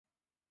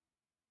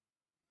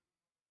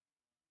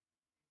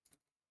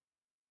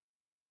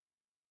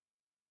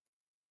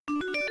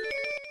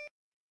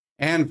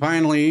And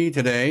finally,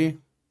 today,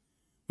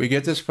 we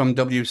get this from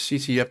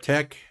WCCF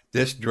Tech.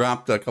 This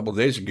dropped a couple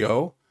days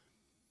ago.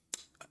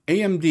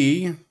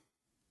 AMD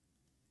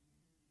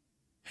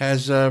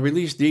has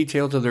released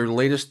details of their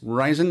latest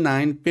Ryzen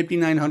 9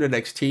 5900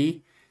 XT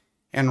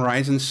and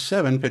Ryzen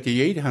 7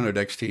 5800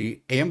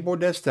 XT AM board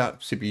desktop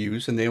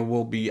CPUs, and they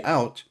will be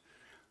out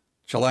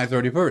July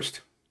 31st.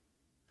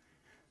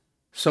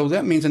 So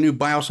that means a new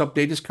BIOS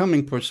update is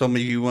coming for some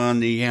of you on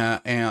the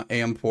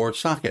AM4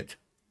 socket.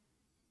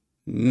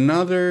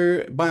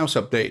 Another BIOS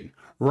update.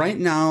 Right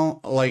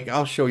now,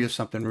 I'll show you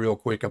something real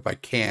quick if I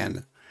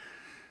can.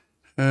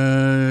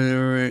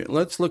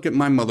 Let's look at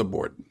my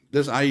motherboard.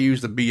 I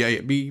use the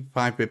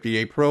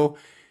B550A Pro.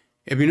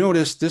 If you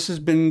notice, this has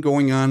been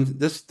going on.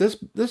 This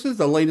is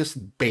the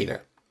latest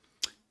beta,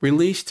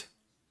 released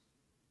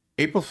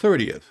April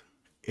 30th.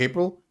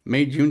 April,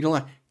 May, June,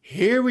 July.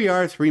 Here we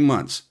are, 3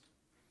 months,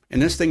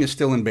 and this thing is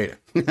still in beta.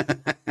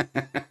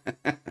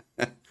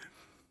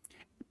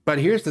 But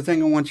here's the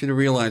thing: I want you to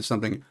realize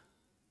something.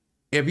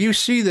 If you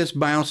see this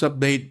BIOS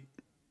update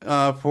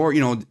for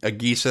a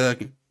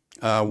GISA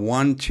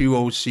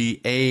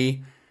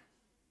 120CA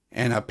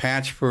and a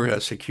patch for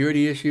a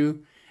security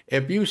issue,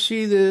 if you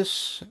see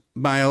this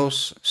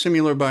BIOS,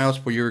 similar BIOS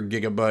for your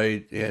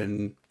Gigabyte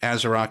and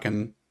ASRock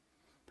and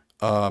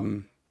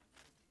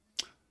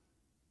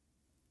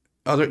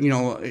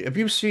if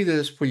you see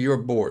this for your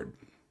board,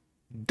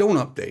 don't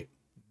update.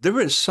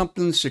 There is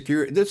something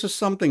secure. This is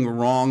something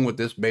wrong with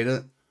this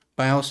beta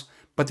BIOS,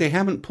 but they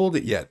haven't pulled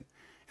it yet.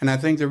 And I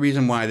think the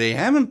reason why they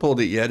haven't pulled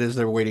it yet is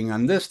they're waiting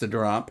on this to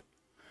drop.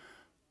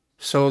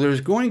 So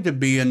there's going to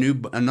be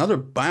another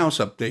BIOS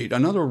update,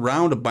 another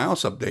round of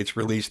BIOS updates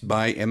released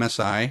by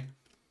MSI,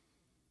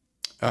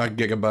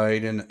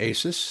 Gigabyte, and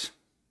Asus,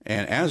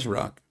 and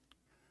ASRock.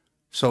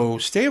 So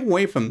stay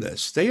away from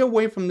this. Stay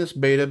away from this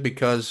beta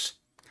because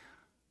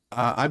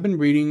I've been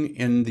reading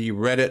in the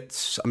Reddit,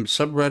 some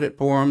subreddit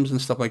forums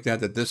and stuff like that,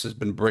 that this has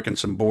been bricking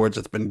some boards.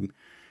 It's been,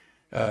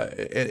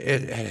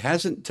 it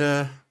hasn't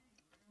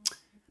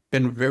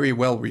been very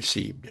well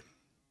received.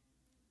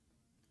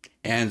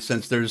 And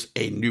since there's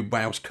a new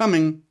BIOS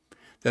coming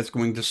that's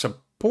going to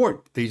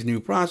support these new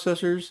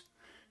processors,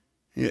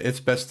 it's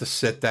best to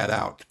sit that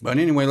out. But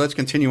anyway, let's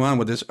continue on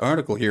with this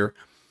article here.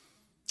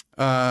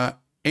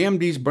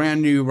 AMD's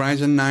brand new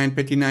Ryzen 9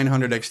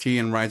 5900 XT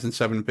and Ryzen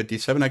 7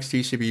 57 XT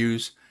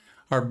CPUs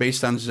are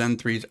based on Zen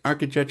 3's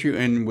architecture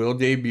and will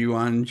debut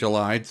on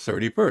July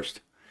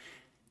 31st.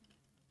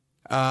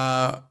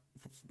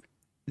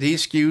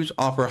 These SKUs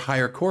offer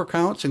higher core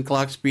counts and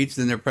clock speeds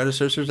than their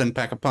predecessors and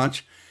pack a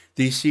punch.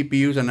 These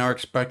CPUs are now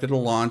expected to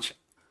launch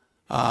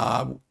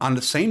on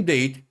the same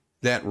date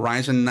that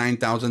Ryzen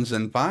 9000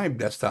 Zen 5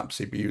 desktop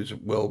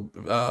CPUs will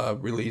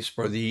release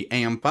for the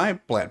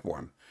AM5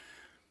 platform.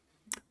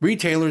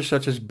 Retailers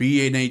such as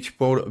B&H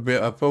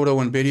Photo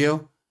and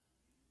Video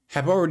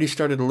have already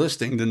started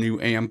listing the new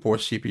AM4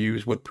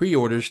 CPUs with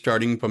pre-orders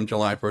starting from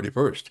July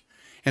 31st.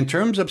 In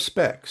terms of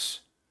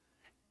specs,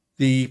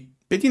 the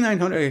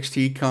 5900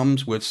 XT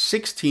comes with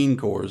 16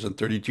 cores and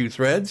 32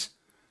 threads.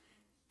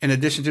 In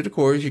addition to the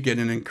cores, you get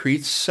an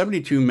increased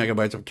 72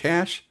 megabytes of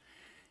cache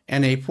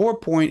and a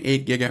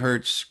 4.8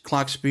 gigahertz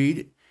clock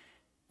speed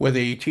with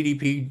a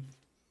TDP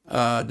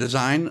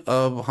design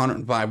of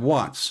 105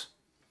 watts.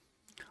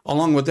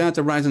 Along with that,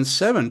 the Ryzen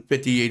 7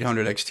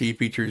 5800 XT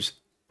features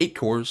 8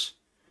 cores,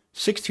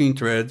 16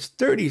 threads,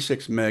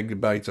 36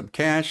 megabytes of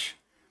cache,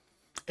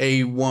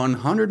 a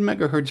 100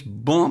 megahertz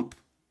bump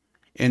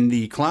in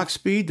the clock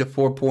speed to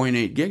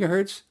 4.8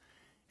 gigahertz,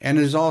 and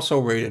is also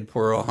rated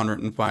for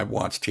 105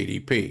 watts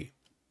TDP.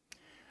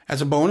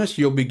 As a bonus,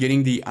 you'll be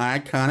getting the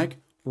iconic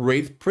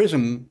Wraith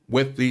Prism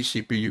with these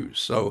CPUs.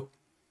 So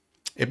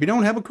if you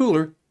don't have a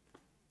cooler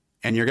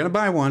and you're going to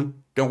buy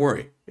one, don't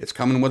worry, it's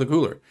coming with a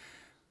cooler.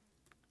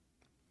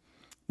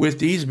 With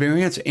these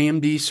variants,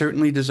 AMD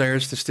certainly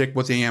desires to stick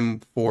with the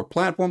AM4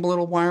 platform a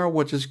little while,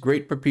 which is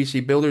great for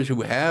PC builders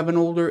who have an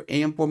older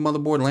AM4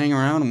 motherboard laying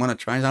around and want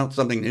to try out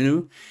something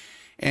new.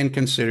 And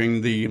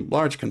considering the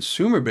large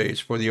consumer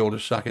base for the older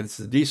socket, it's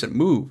a decent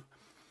move.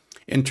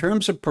 In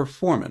terms of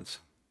performance,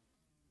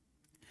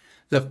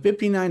 the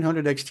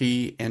 5900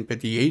 XT and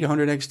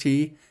 5800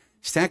 XT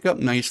stack up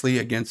nicely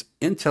against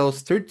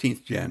Intel's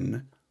 13th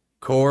gen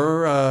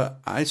Core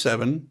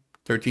i7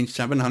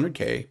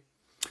 13700K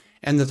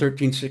and the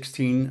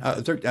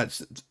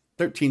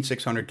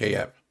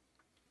 13600KF.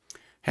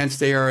 Hence,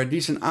 they are a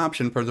decent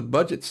option for the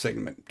budget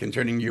segment,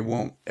 considering you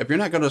won't, if you're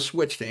not going to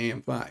switch to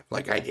AM5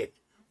 like I did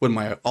with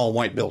my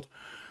all-white build,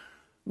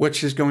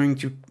 which is going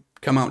to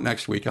come out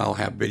next week. I'll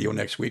have video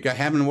next week. I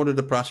haven't ordered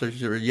the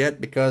processor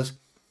yet because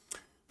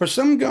for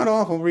some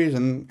god-awful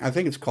reason, I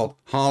think it's called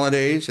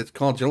holidays, it's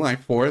called July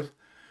 4th,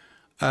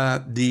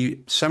 the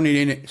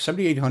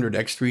 7800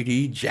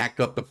 X3D jacked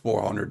up to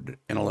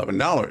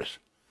 $411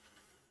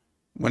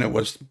 when it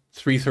was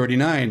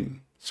 $339.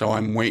 So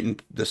I'm waiting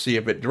to see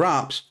if it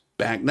drops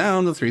back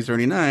down to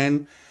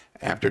 $339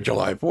 after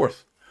July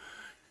 4th.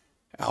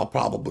 I'll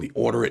probably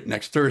order it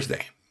next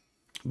Thursday.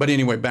 But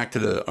anyway, back to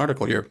the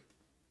article here.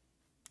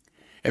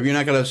 If you're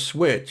not going to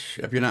switch,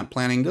 if you're not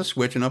planning to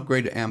switch and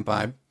upgrade to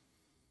AM5,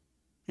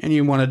 and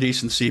you want a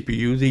decent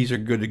CPU, these are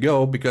good to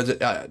go because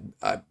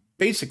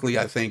basically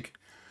I think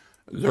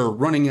they're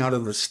running out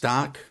of the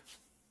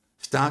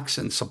stocks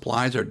and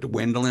supplies are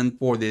dwindling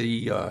for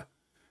the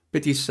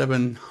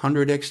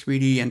 5700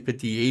 X3D and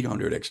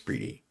 5800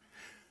 X3D.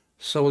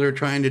 So they're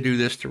trying to do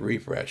this to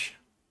refresh.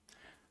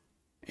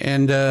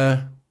 And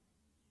now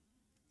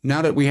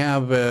that we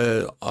have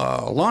a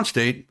launch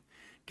date,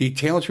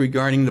 details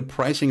regarding the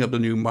pricing of the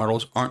new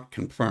models aren't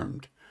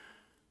confirmed.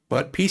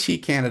 But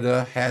PC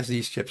Canada has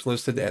these chips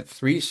listed at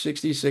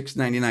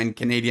 $366.99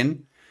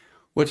 Canadian,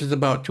 which is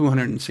about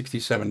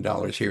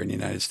 $267 here in the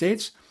United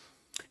States,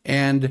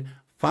 and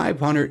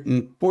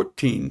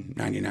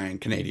 $514.99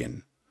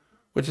 Canadian,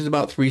 which is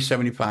about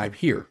 $375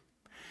 here.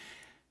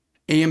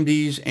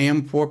 AMD's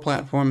AM4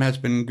 platform has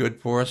been good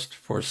for us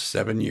for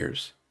 7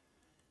 years.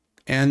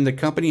 And the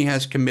company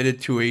has committed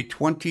to a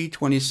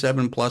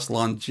 2027 plus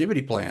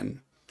longevity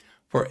plan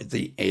for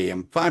the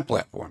AM5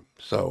 platform.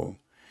 So,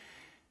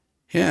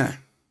 yeah,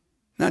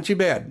 not too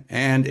bad.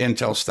 And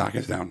Intel stock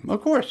is down,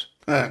 of course.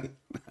 Yeah,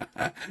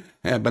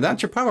 but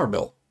that's your power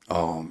bill.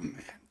 Oh,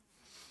 man.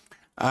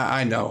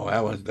 I know,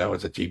 that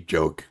was a cheap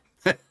joke.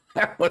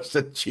 That was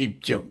a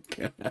cheap joke.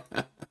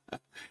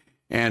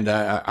 And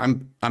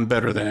I'm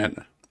better than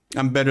that.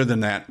 I'm better than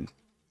that.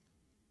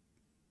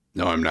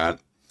 No, I'm not.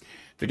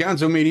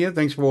 Togonzo Media,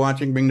 thanks for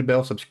watching. Ring the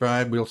bell,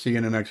 subscribe. We'll see you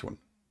in the next one.